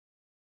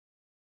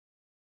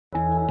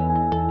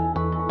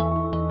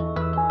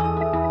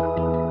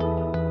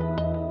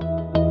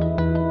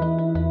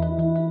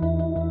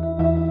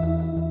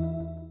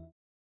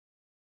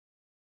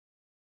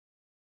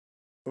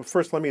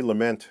First, let me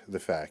lament the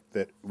fact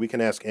that we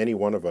can ask any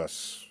one of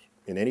us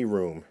in any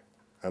room,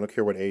 I don't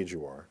care what age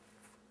you are,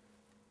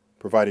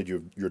 provided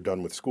you're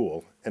done with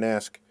school, and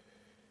ask,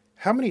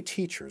 how many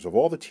teachers, of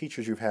all the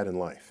teachers you've had in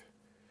life,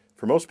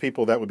 for most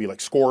people that would be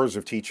like scores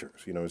of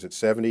teachers, is it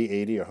 70,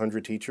 80,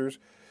 100 teachers?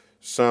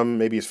 Some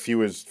maybe as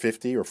few as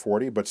 50 or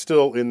 40, but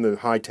still in the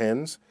high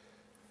tens.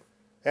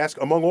 Ask,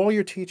 among all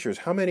your teachers,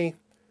 how many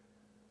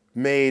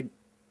made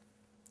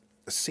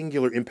a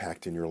singular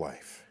impact in your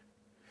life?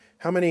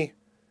 How many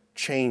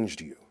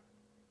changed you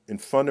in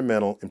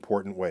fundamental,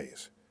 important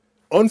ways?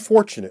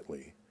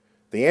 Unfortunately,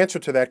 the answer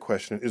to that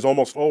question is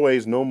almost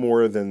always no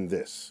more than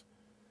this.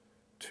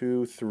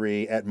 2,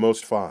 3, at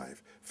most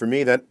 5. For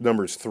me, that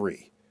number is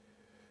 3.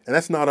 And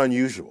that's not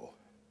unusual.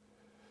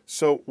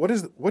 So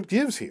what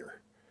gives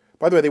here?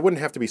 By the way, they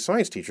wouldn't have to be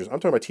science teachers. I'm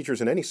talking about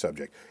teachers in any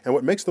subject. And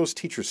what makes those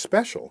teachers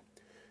special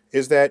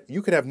is that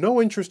you could have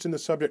no interest in the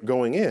subject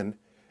going in,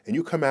 and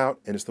you come out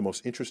and it's the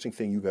most interesting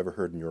thing you've ever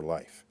heard in your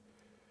life.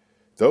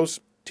 Those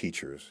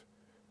teachers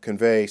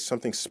convey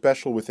something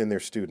special within their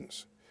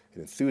students,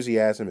 an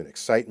enthusiasm, an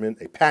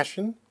excitement, a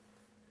passion.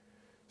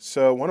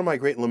 So one of my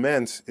great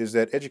laments is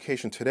that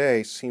education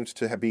today seems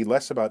to be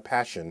less about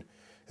passion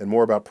and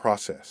more about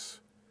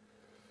process,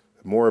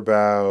 more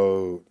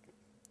about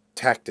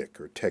tactic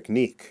or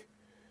technique.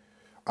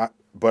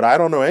 But I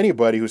don't know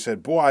anybody who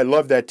said, boy, I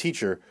love that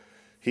teacher.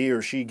 He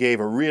or she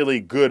gave a really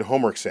good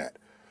homework set.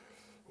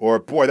 Or,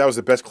 boy, that was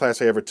the best class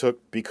I ever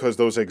took because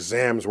those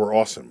exams were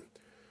awesome.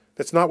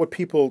 That's not what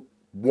people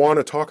want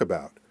to talk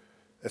about.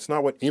 That's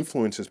not what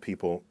influences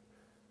people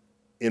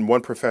in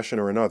one profession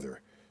or another.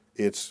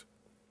 It's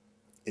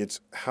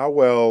how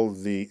well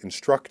the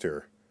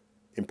instructor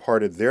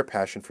imparted their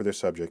passion for their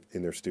subject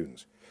in their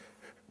students.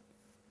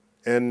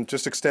 And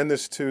just extend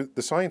this to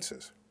the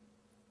sciences.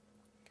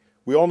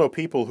 We all know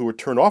people who were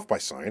turned off by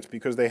science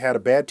because they had a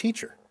bad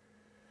teacher.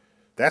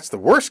 That's the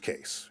worst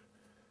case.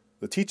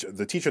 The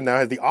teacher now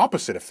has the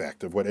opposite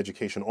effect of what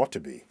education ought to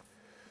be.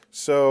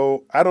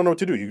 So I don't know what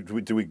to do.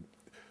 Do we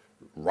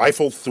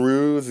rifle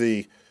through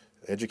the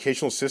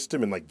educational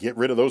system and get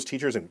rid of those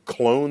teachers and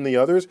clone the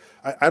others?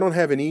 I don't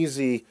have an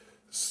easy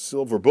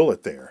silver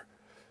bullet there.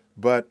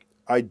 But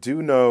I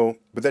do know,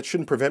 but that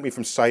shouldn't prevent me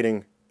from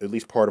citing at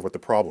least part of what the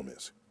problem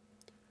is.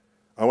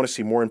 I want to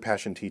see more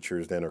impassioned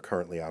teachers than are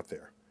currently out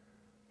there.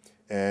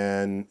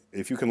 And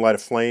if you can light a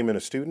flame in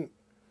a student,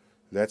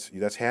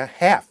 that's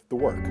half the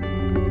work.